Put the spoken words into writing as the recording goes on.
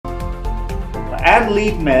Ann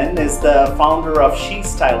Liebman is the founder of She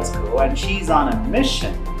Styles Co., and she's on a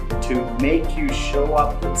mission to make you show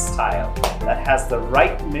up with style that has the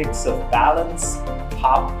right mix of balance,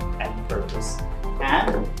 pop, and purpose.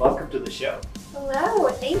 Ann, welcome to the show. Hello,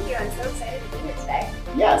 thank you. I'm so excited to be here today.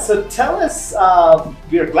 Yeah, so tell us,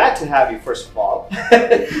 we're glad to have you, first of all.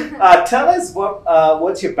 Tell us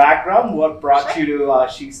what's your background, what brought you to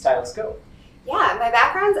She Styles Co.? Yeah, my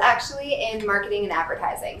background's actually in marketing and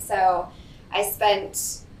advertising. So I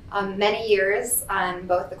spent many years on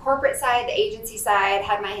both the corporate side, the agency side,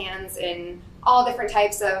 had my hands in all different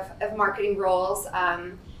types of marketing roles,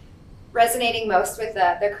 resonating most with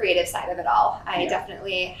the creative side of it all. I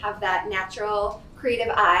definitely have that natural creative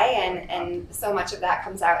eye, and so much of that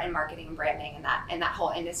comes out in marketing and branding and that whole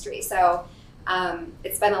industry. So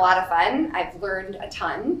it's been a lot of fun. I've learned a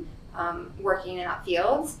ton working in that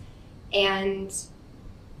field. And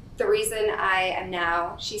the reason I am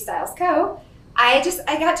now She Styles Co., I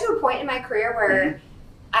got to a point in my career where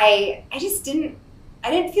I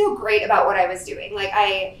didn't feel great about what I was doing. Like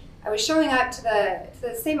I was showing up to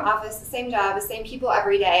the same office, the same job, the same people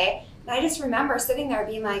every day. And I just remember sitting there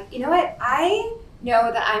being like, you know what? I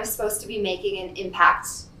know that I'm supposed to be making an impact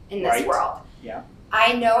in this world. Yeah.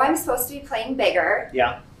 I know I'm supposed to be playing bigger.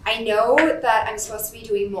 Yeah. I know that I'm supposed to be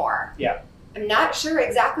doing more. Yeah. I'm not sure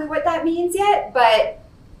exactly what that means yet, but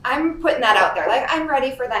I'm putting that out there. Like, I'm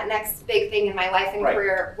ready for that next big thing in my life and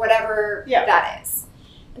career, whatever that is.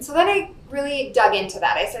 And so then I really dug into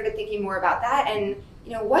that. I started thinking more about that and,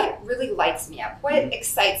 you know, what really lights me up, what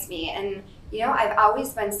excites me. And, you know, I've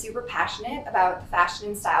always been super passionate about the fashion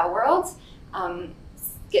and style world,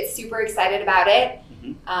 get super excited about it.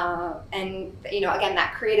 And, you know, again,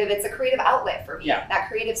 it's a creative outlet for me, that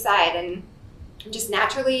creative side. And just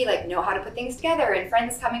naturally know how to put things together, and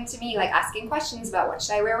friends coming to me asking questions about what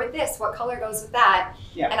should I wear with this, what color goes with that,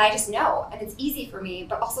 and I just know, and it's easy for me,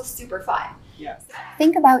 but also super fun.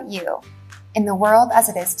 Think about you in the world as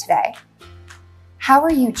it is today. How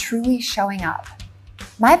are you truly showing up?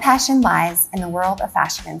 My passion lies in the world of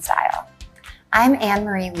fashion and style. I'm Ann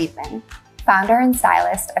Marie Liebman, founder and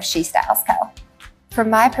stylist of She Styles Co. From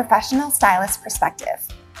my professional stylist perspective,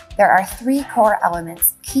 there are 3 core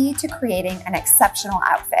elements key to creating an exceptional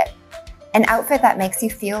outfit. An outfit that makes you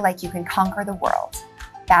feel like you can conquer the world.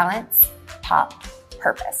 Balance, pop,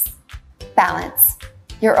 purpose. Balance.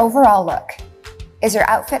 Your overall look. Is your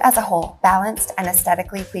outfit as a whole balanced and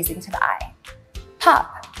aesthetically pleasing to the eye?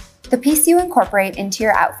 Pop. The piece you incorporate into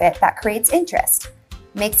your outfit that creates interest,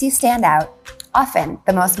 makes you stand out, often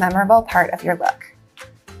the most memorable part of your look.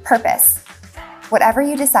 Purpose. Whatever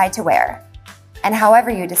you decide to wear, and however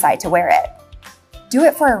you decide to wear it. Do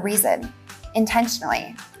it for a reason,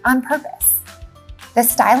 intentionally, on purpose. The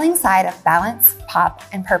styling side of balance, pop,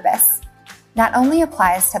 and purpose not only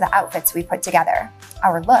applies to the outfits we put together,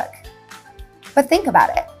 our look, but think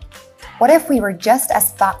about it. What if we were just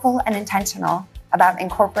as thoughtful and intentional about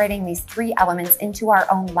incorporating these 3 elements into our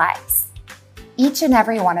own lives? Each and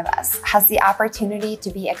every one of us has the opportunity to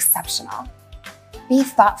be exceptional. Be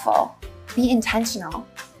thoughtful, be intentional,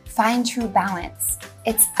 find true balance.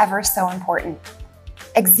 It's ever so important.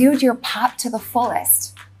 Exude your pop to the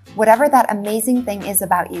fullest. Whatever that amazing thing is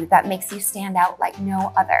about you that makes you stand out like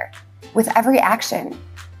no other. With every action,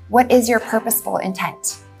 what is your purposeful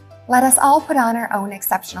intent? Let us all put on our own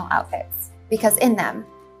exceptional outfits, because in them,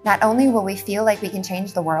 not only will we feel like we can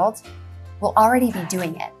change the world, we'll already be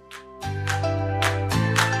doing it.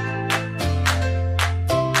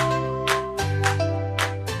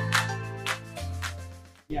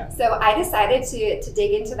 So I decided to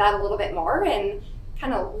dig into that a little bit more and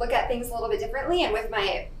kind of look at things a little bit differently. And with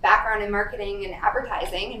my background in marketing and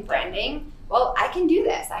advertising and branding, well, I can do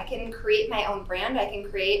this. I can create my own brand. I can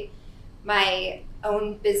create my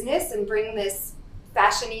own business and bring this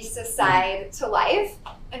fashionista side to life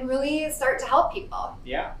and really start to help people.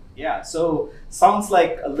 Yeah. So sounds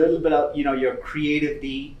like a little bit of, your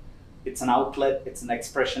creativity. It's an outlet. It's an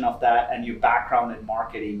expression of that, and your background in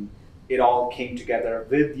marketing. It all came together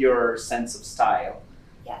with your sense of style.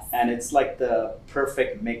 Yes. And it's like the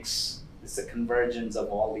perfect mix. It's a convergence of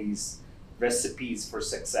all these recipes for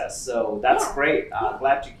success. So that's great.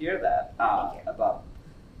 Glad to hear that about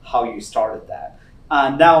how you started that.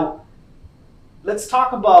 Now, let's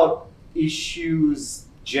talk about issues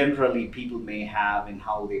generally people may have in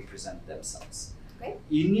how they present themselves. Right.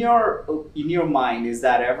 In your mind, is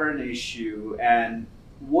that ever an issue? And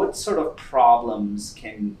what sort of problems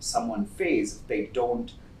can someone face if they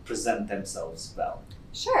don't present themselves well?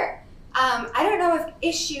 Sure. I don't know if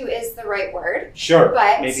issue is the right word. Sure.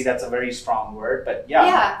 But maybe that's a very strong word, but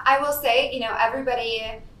yeah, I will say,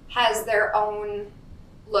 everybody has their own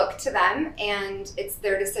look to them, and it's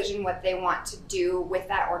their decision what they want to do with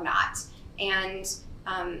that or not. And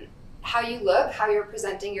how you look, how you're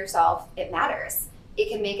presenting yourself, it matters. It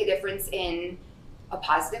can make a difference in a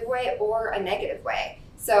positive way or a negative way.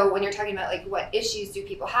 So when you're talking about like what issues do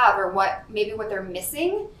people have, or what they're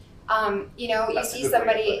missing, you see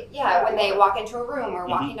somebody, when they walk into a room or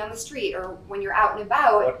walking down the street, or when you're out and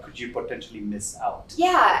about. What could you potentially miss out?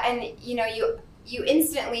 Yeah, and you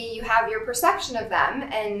instantly, you have your perception of them,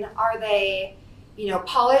 and are they,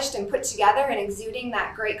 polished and put together and exuding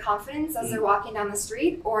that great confidence as they're walking down the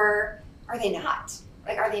street, or are they not?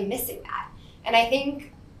 Like, are they missing that? And I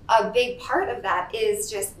think a big part of that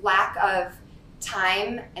is just lack of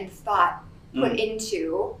time and thought put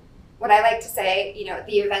into what I like to say,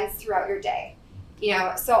 the events throughout your day.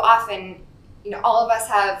 So often, all of us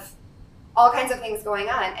have all kinds of things going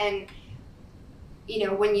on. And,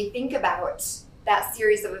 when you think about that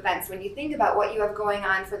series of events, when you think about what you have going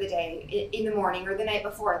on for the day in the morning or the night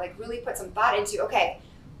before, like really put some thought into, okay,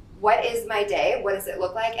 what is my day? What does it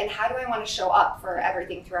look like? And how do I want to show up for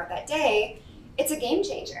everything throughout that day? It's a game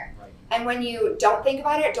changer. Right. And when you don't think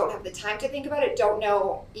about it, don't have the time to think about it, don't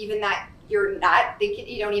know even that you're not thinking,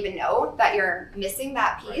 you don't even know that you're missing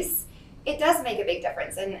that piece, it does make a big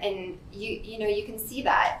difference. And you can see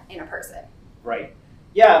that in a person. Right.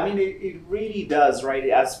 Yeah, I mean, it really does, right?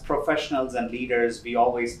 As professionals and leaders, we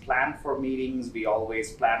always plan for meetings, we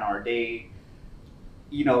always plan our day.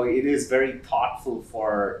 It is very thoughtful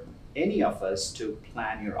for any of us to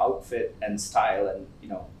plan your outfit and style and,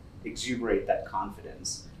 exuberate that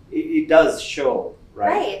confidence. It does show,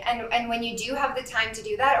 right? Right, and when you do have the time to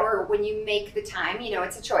do that, or when you make the time,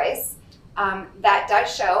 it's a choice, that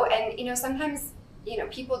does show. And, sometimes,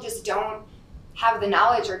 people just don't have the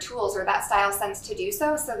knowledge or tools or that style sense to do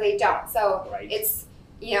so they don't. So it's,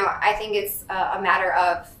 I think it's a matter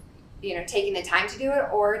of, taking the time to do it,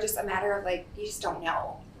 or just a matter of like, you just don't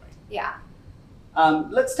know. Right. Yeah.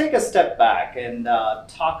 Let's take a step back and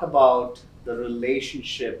talk about the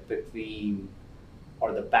relationship between,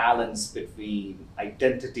 or the balance between,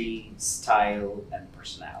 identity, style, and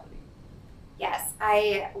personality. Yes,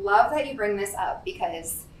 I love that you bring this up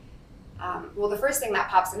because, the first thing that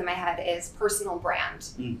pops into my head is personal brand.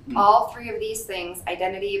 Mm-hmm. All three of these things,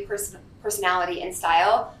 identity, personality, and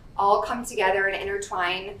style, all come together and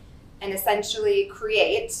intertwine and essentially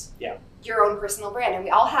create your own personal brand. And we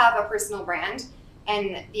all have a personal brand.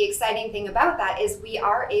 And the exciting thing about that is we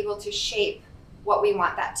are able to shape what we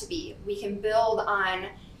want that to be. We can build on,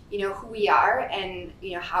 who we are, and,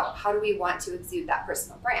 how do we want to exude that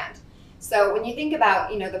personal brand. So when you think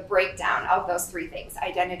about, the breakdown of those three things,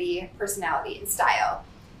 identity, personality, and style,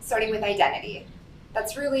 starting with identity,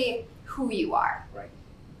 that's really who you are. Right.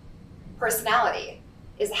 Personality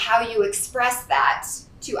is how you express that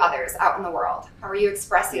to others out in the world. How are you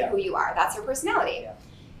expressing who you are? That's your personality. Yeah.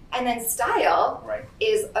 And then style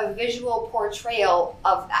is a visual portrayal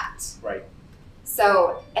of that. Right.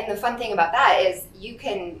 So, and the fun thing about that is you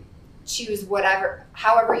can choose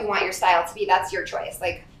however you want your style to be. That's your choice.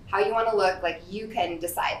 Like, how you want to look, like, you can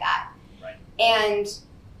decide that. Right. And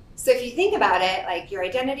so if you think about it, like your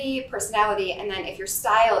identity, personality, and then if your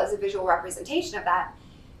style is a visual representation of that,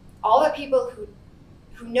 all the people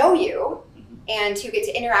who know you and who get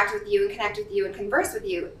to interact with you and connect with you and converse with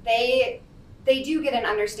you, they do get an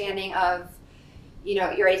understanding of,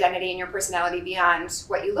 your identity and your personality beyond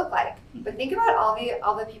what you look like. But think about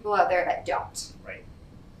all the people out there that don't. Right.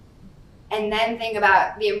 And then think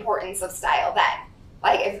about the importance of style then.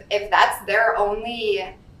 Like if that's their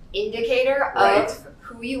only indicator of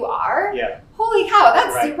who you are, holy cow,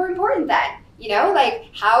 that's super important then. Like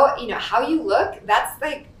how you look,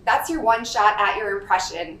 that's your one shot at your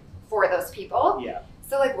impression for those people. Yeah.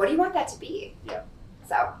 So like, what do you want that to be? Yeah.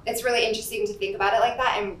 So it's really interesting to think about it like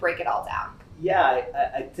that and break it all down. Yeah,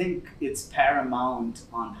 I think it's paramount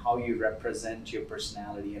on how you represent your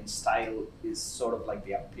personality, and style is sort of like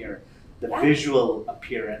the visual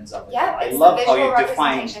appearance of it. Yeah, I love how you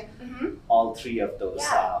defined mm-hmm. all three of those.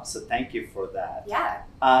 Yeah. So thank you for that. Yeah.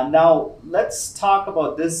 Now let's talk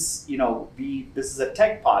about this. This is a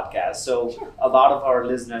tech podcast, so a lot of our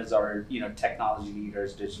listeners are technology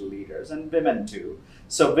leaders, digital leaders, and women too.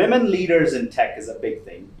 So women leaders in tech is a big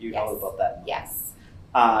thing. You know about that? Yes.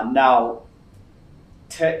 Now,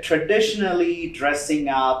 traditionally dressing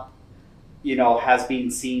up, has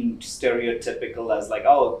been seen stereotypical as like,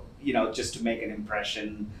 just to make an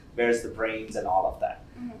impression, where's the brains and all of that.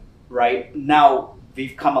 Mm-hmm. Right? Now,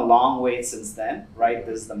 we've come a long way since then, right?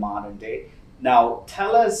 This is the modern day. Now,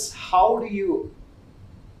 tell us, how do you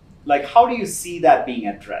see that being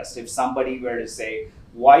addressed? If somebody were to say,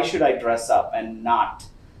 why should I dress up and not,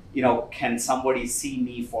 can somebody see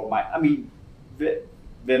me for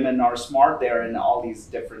women are smart, they're in all these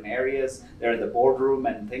different areas, they're in the boardroom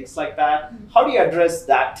and things like that. How do you address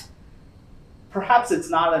that? Perhaps it's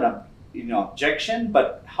not an objection,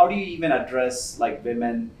 but how do you even address like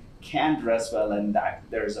women can dress well and that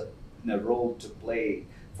there's a role to play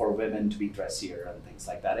for women to be dressier and things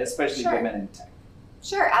like that, especially Sure. women in tech?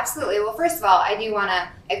 Sure, absolutely. Well, first of all, I do want to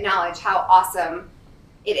acknowledge how awesome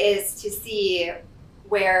it is to see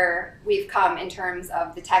where we've come in terms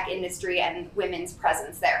of the tech industry and women's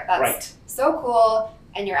presence there. That's Right. so cool,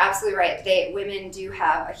 and you're absolutely right. Women do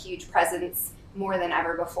have a huge presence more than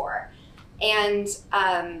ever before. And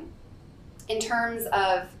in terms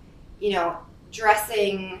of,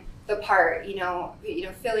 dressing the part,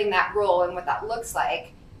 filling that role and what that looks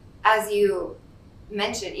like, as you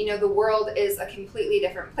mentioned, the world is a completely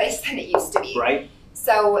different place than it used to be. Right.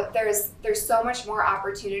 So there's so much more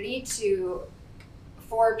opportunity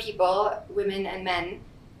for people, women and men,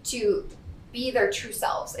 to be their true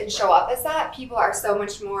selves and show up as that. People are so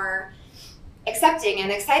much more accepting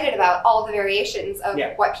and excited about all the variations of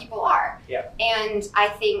what people are. Yeah. And I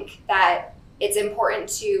think that it's important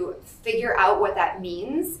to figure out what that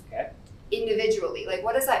means individually. Like,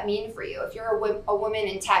 what does that mean for you? If you're a woman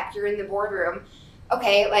in tech, you're in the boardroom,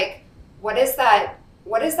 okay, like, what is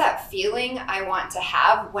that feeling I want to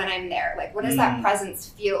have when I'm there? Like, what does that presence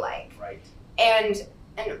feel like? Right. And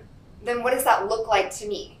then what does that look like to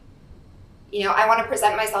me? I want to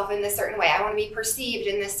present myself in this certain way. I want to be perceived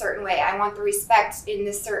in this certain way. I want the respect in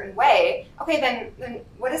this certain way. Okay, then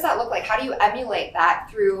what does that look like? How do you emulate that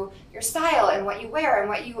through your style and what you wear and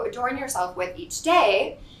what you adorn yourself with each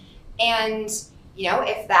day? And,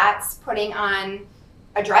 if that's putting on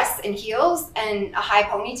a dress and heels and a high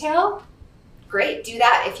ponytail, great, do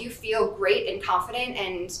that. If you feel great and confident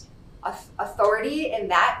and authority in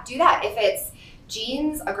that, do that. If it's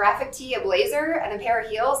jeans, a graphic tee, a blazer, and a pair of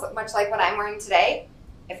heels, much like what I'm wearing today,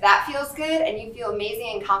 if that feels good and you feel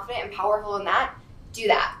amazing and confident and powerful in that, do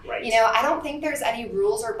that. Right. I don't think there's any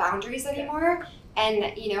rules or boundaries anymore.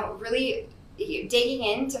 And, really digging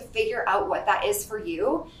in to figure out what that is for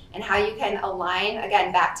you and how you can align,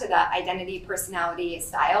 again, back to the identity, personality,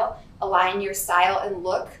 style, align your style and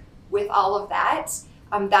look with all of that.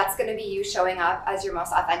 That's going to be you showing up as your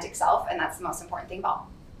most authentic self, and that's the most important thing of all.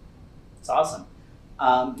 It's awesome.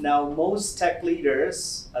 Now, most tech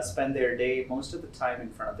leaders spend their day most of the time in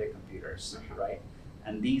front of their computers, right?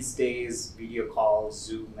 And these days, video calls,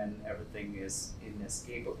 Zoom, and everything is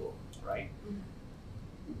inescapable, right?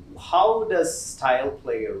 How does style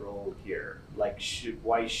play a role here? Like,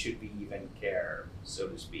 why should we even care, so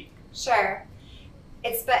to speak? Sure.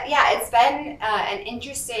 It's been an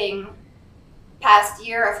interesting past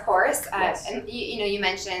year, of course. Yes. And you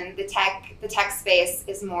mentioned the tech space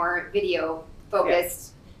is more video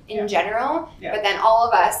focused in general, but then all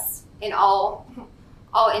of us in all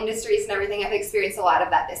industries and everything have experienced a lot of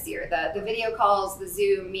that this year. The video calls, the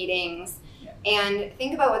Zoom meetings, and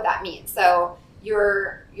think about what that means. So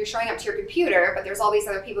you're showing up to your computer, but there's all these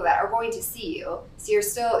other people that are going to see you. So you're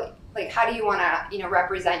still like, how do you want to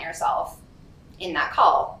represent yourself in that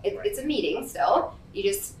call? It's a meeting still.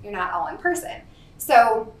 You're not all in person.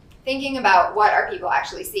 So thinking about what are people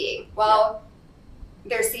actually seeing? Well,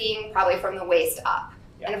 they're seeing probably from the waist up.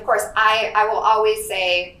 And of course, I will always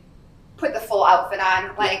say, put the full outfit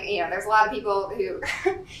on. Like, there's a lot of people who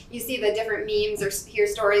you see the different memes or hear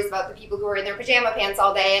stories about the people who are in their pajama pants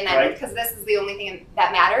all day, and then because this is the only thing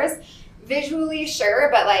that matters. Visually, sure,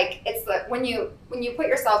 but like it's when you put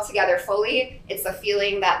yourself together fully, it's the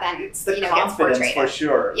feeling that then it's the gets confidence portrayed. For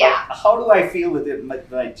sure. Yeah. Like, how do I feel with it, my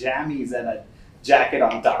jammies and a jacket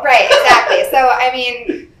on top? Right. Exactly. So I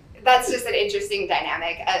mean, that's just an interesting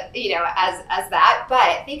dynamic, as that.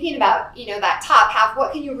 But thinking about that top half,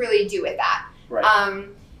 what can you really do with that? Right.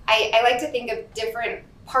 I like to think of different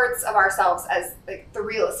parts of ourselves as like the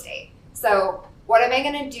real estate. So what am I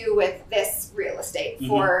going to do with this real estate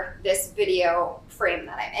for this video frame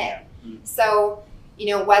that I'm in? So,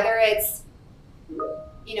 whether it's,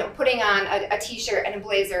 putting on a t-shirt and a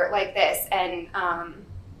blazer like this and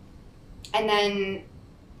then,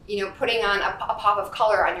 putting on a pop of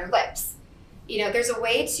color on your lips. There's a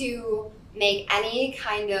way to make any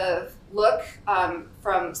kind of look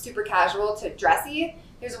from super casual to dressy.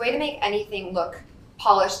 There's a way to make anything look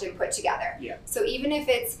polished and put together. Yeah. So even if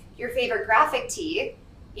it's your favorite graphic tee,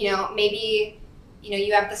 maybe,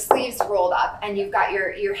 you have the sleeves rolled up and you've got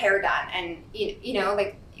your hair done and,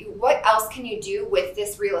 like what else can you do with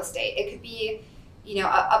this real estate? It could be,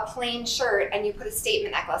 a plain shirt and you put a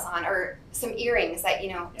statement necklace on or some earrings that,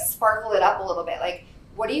 sparkle it up a little bit. Like,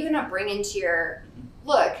 what are you going to bring into your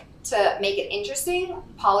look to make it interesting,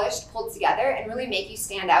 polished, pulled together, and really make you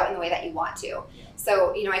stand out in the way that you want to. Yeah.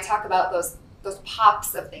 So, I talk about those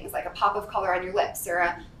pops of things, like a pop of color on your lips, or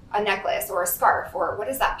a necklace, or a scarf, or what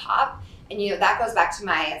is that pop? And, that goes back to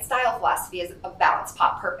my style philosophy of balance,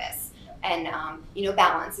 pop, purpose. And,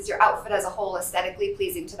 balance is your outfit as a whole aesthetically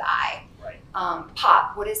pleasing to the eye. Right.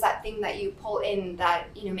 Pop, what is that thing that you pull in that,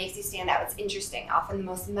 makes you stand out? It's interesting, often the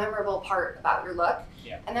most memorable part about your look.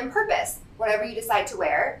 Yeah. And then purpose, whatever you decide to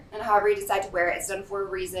wear, and however you decide to wear it, it's done for a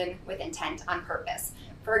reason, with intent, on purpose.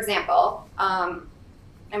 For example, I'm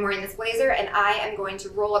wearing this blazer, and I am going to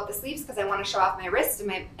roll up the sleeves because I want to show off my wrist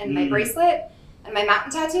and my bracelet and my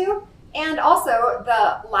mountain tattoo. And also,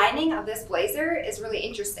 the lining of this blazer is really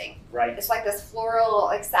interesting. Right. It's like this floral,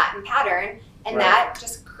 like satin pattern, and that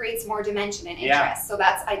just creates more dimension and interest. Yeah. So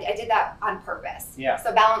I did that on purpose. Yeah.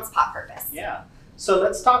 So balance, pop, purpose. Yeah. So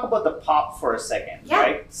let's talk about the pop for a second, Yeah.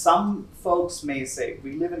 right? Some folks may say,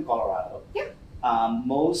 we live in Colorado. Yeah.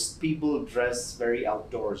 Most people dress very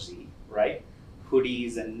outdoorsy, right?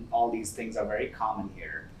 Hoodies and all these things are very common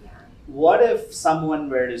here. Yeah. What if someone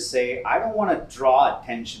were to say, I don't want to draw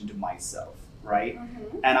attention to myself, right?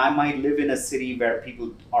 Mm-hmm. And I might live in a city where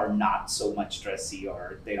people are not so much dressy,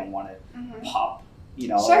 or they don't want to Mm-hmm. pop,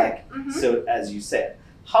 Sure. like, Mm-hmm. so as you said.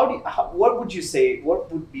 What would you say,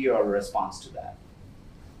 what would be your response to that?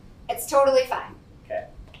 It's totally fine. Okay.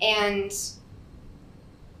 And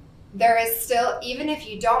there is still, even if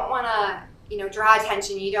you don't want to, draw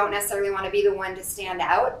attention, you don't necessarily want to be the one to stand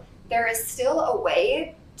out, there is still a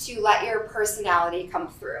way to let your personality come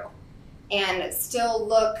through and still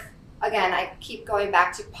look, again, I keep going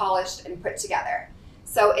back to polished and put together.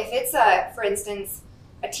 So if it's for instance,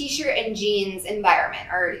 a t-shirt and jeans environment,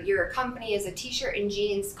 or your company is a t-shirt and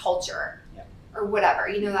jeans culture, Yeah. or whatever,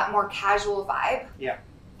 that more casual vibe. Yeah.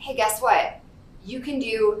 Hey, guess what? You can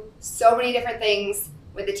do so many different things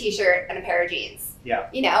with a t-shirt and a pair of jeans. Yeah.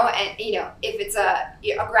 And if it's a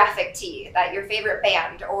graphic tee that your favorite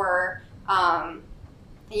band, or a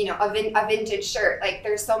vintage shirt, like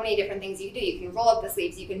there's so many different things you can do. You can roll up the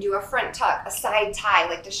sleeves, you can do a front tuck, a side tie,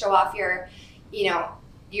 like to show off your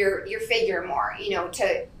figure more,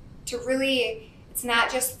 to really, it's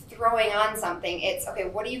not just throwing on something, it's okay,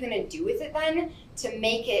 what are you going to do with it then to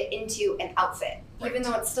make it into an outfit, even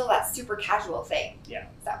though it's still that super casual thing. Yeah.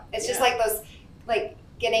 So it's just Yeah. like those, like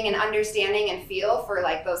getting an understanding and feel for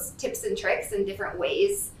like those tips and tricks and different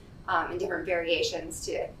ways and different variations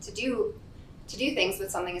to do things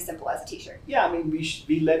with something as simple as a t-shirt. Yeah, I mean,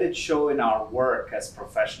 we let it show in our work as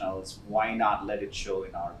professionals. Why not let it show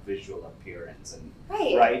in our visual appearance? And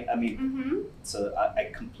right? I mean, Mm-hmm. so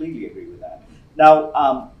I completely agree with that.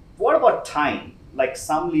 Now, what about time? Like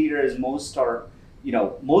some leaders, most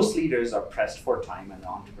leaders are pressed for time, and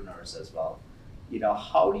entrepreneurs as well.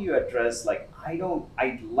 How do you address, like,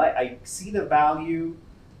 I see the value,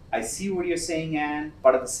 I see what you're saying, Anne,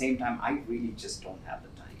 but at the same time, I really just don't have the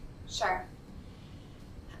time. Sure.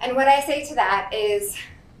 And what I say to that is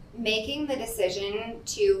making the decision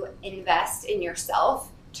to invest in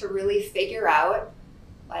yourself, to really figure out,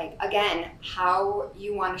 like, again, how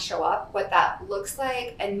you want to show up, what that looks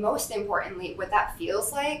like, and most importantly, what that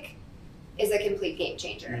feels like, is a complete game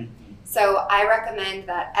changer. Mm-hmm. So I recommend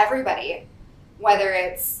that everybody, whether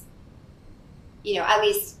it's, at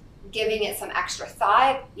least giving it some extra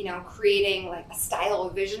thought, creating like a style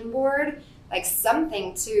vision board, like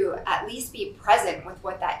something to at least be present with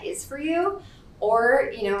what that is for you,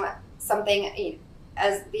 or, something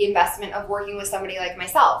as the investment of working with somebody like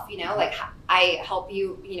myself, like I help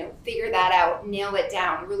you, figure that out, nail it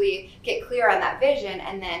down, really get clear on that vision,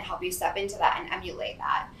 and then help you step into that and emulate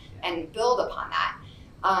that and build upon that.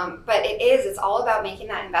 But it's all about making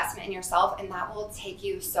that investment in yourself, and that will take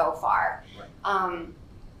you so far. Right.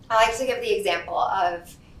 I like to give the example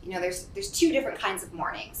of, there's two different kinds of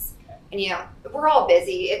mornings. And, we're all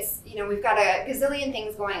busy. It's, we've got a gazillion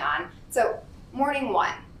things going on. So morning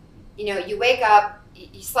one, you wake up,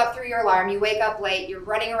 you slept through your alarm, you wake up late, you're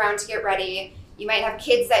running around to get ready. You might have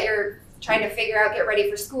kids that you're trying to figure out, get ready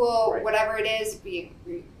for school, Right. whatever it is.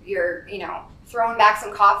 You're, throwing back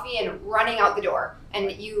some coffee and running out the door.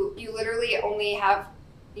 And you literally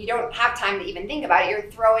you don't have time to even think about it. You're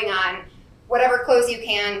throwing on whatever clothes you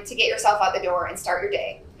can to get yourself out the door and start your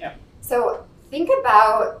day. Yeah. So think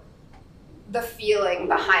about the feeling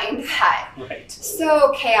behind that. Right.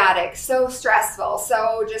 So chaotic, so stressful,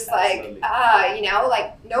 so just Absolutely.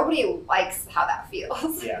 like nobody likes how that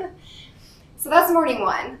feels. Yeah. So that's morning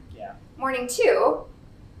one. Yeah. Morning two,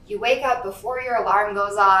 you wake up before your alarm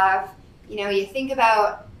goes off. You think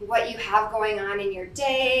about what you have going on in your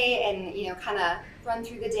day and, kind of run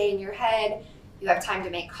through the day in your head. You have time to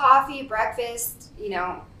make coffee, breakfast,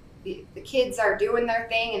 the kids are doing their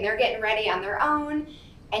thing and they're getting ready on their own,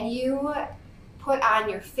 and you put on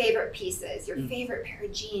your favorite pieces, your favorite pair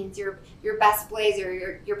of jeans, your best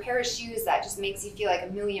blazer, your pair of shoes that just makes you feel like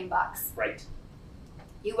 $1 million. Right.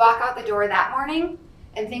 You walk out the door that morning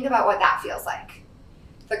and think about what that feels like.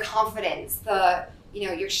 The confidence,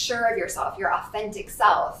 you're sure of yourself, your authentic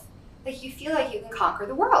self. Like you feel like you can conquer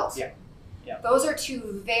the world. Yeah. Yeah. Those are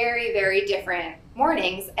two very, very different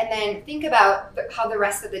mornings. And then think about how the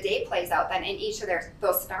rest of the day plays out then in each of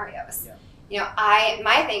those scenarios. Yeah.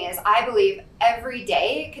 My thing is, I believe every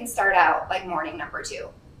day can start out like morning number 2.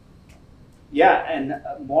 Yeah, and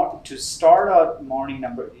to start out morning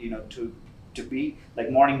number, to be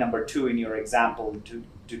like morning number 2 in your example,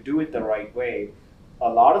 to do it the right way, a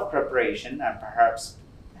lot of preparation and perhaps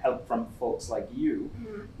help from folks like you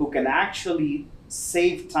who can actually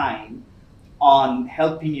save time on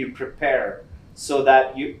helping you prepare, so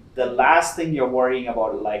that the last thing you're worrying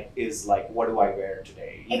about is what do I wear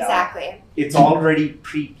today? Exactly. It's already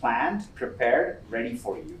pre-planned, prepared, ready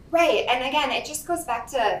for you. Right. And again, it just goes back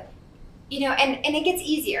to, and it gets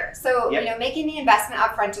easier. So, making the investment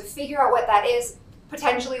up front to figure out what that is,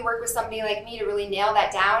 potentially work with somebody like me to really nail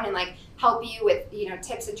that down and help you with,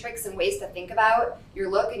 tips and tricks and ways to think about your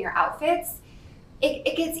look and your outfits.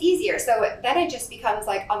 It gets easier. So then it just becomes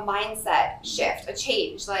like a mindset shift, a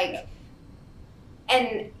change.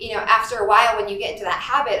 And, after a while, when you get into that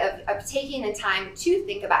habit of taking the time to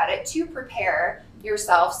think about it, to prepare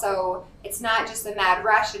yourself, so it's not just a mad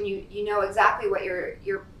rush and you know exactly what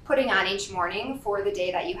you're putting on each morning for the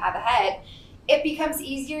day that you have ahead, it becomes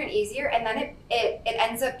easier and easier. And then it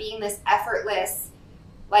ends up being this effortless,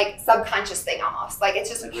 subconscious thing almost. Like it's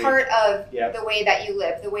just part of the way that you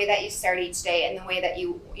live, the way that you start each day, and the way that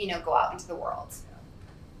you go out into the world.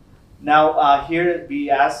 Now, here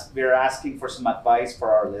we're asking for some advice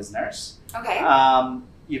for our listeners. Okay.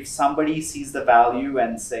 If somebody sees the value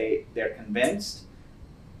and say they're convinced,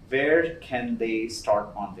 where can they start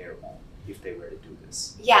on their own if they were to do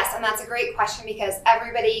this? Yes, and that's a great question because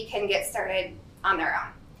everybody can get started on their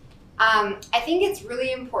own. I think it's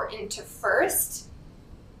really important to first,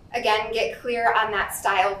 again, get clear on that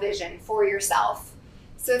style vision for yourself.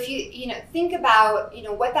 So if you think about,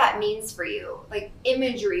 what that means for you, like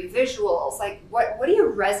imagery, visuals, what do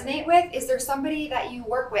you resonate with? Is there somebody that you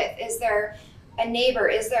work with? Is there a neighbor?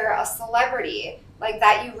 Is there a celebrity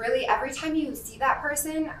that you really, every time you see that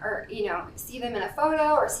person or, see them in a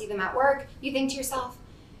photo or see them at work, you think to yourself,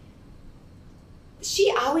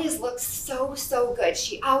 she always looks so, so good.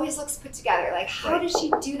 She always looks put together. How does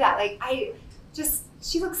she do that?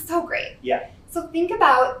 She looks so great. Yeah. So think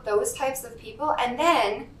about those types of people and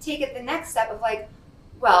then take it the next step of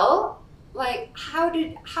how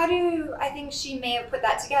do I think she may have put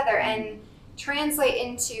that together and translate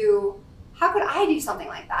into how could I do something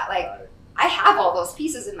like that? I have all those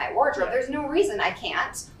pieces in my wardrobe. There's no reason I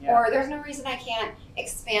can't, or there's no reason I can't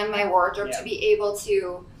expand my wardrobe to be able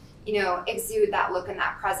to, exude that look and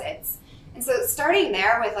that presence. And so starting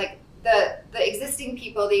there with the existing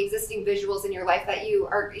people, the existing visuals in your life that you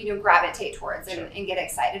are, gravitate towards and get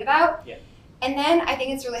excited about. Yeah. And then I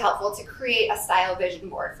think it's really helpful to create a style vision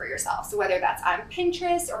board for yourself. So whether that's on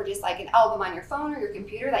Pinterest or just an album on your phone or your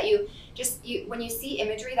computer that you when you see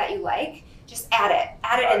imagery that you like, just add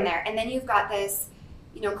it in there. And then you've got this,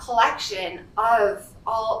 collection of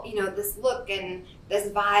all, this look and this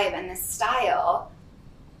vibe and this style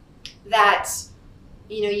that,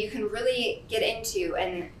 you can really get into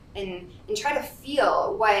and try to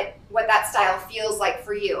feel what that style feels like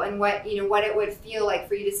for you and what it would feel like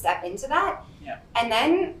for you to step into that. Yeah. And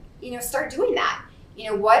then, start doing that.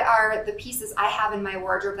 What are the pieces I have in my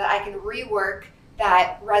wardrobe that I can rework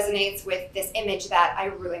that resonates with this image that I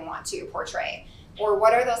really want to portray? Or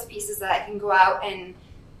what are those pieces that I can go out and,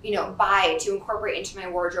 buy to incorporate into my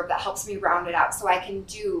wardrobe that helps me round it out so I can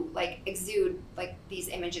do, exude these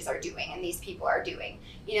images are doing and these people are doing.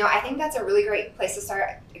 I think that's a really great place to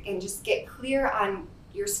start and just get clear on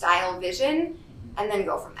your style vision and then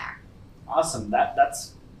go from there. Awesome.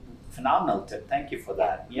 That's phenomenal tip. Thank you for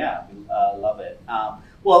that. Yeah, love it.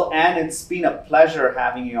 Well, Anne, it's been a pleasure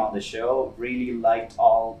having you on the show. Really liked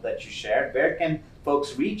all that you shared. Where can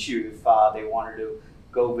folks reach you if they wanted to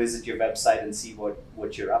go visit your website and see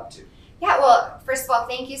what you're up to? Yeah, well, first of all,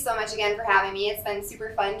 thank you so much again for having me. It's been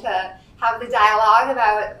super fun to have the dialogue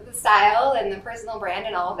about the style and the personal brand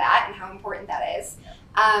and all of that and how important that is.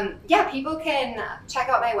 People can check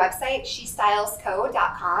out my website,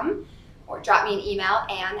 shestylesco.com, or drop me an email,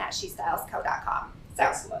 ann@shestylesco.com. So,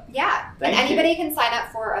 excellent. Yeah, and anybody can sign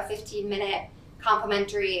up for a 15-minute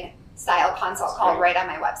complimentary style consult call right on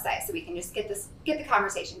my website, so we can just get the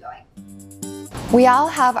conversation going. We all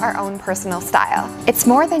have our own personal style. It's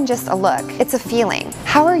more than just a look, it's a feeling.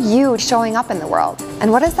 How are you showing up in the world?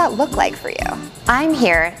 And what does that look like for you? I'm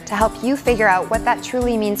here to help you figure out what that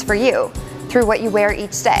truly means for you through what you wear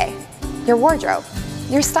each day, your wardrobe,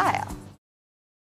 your style.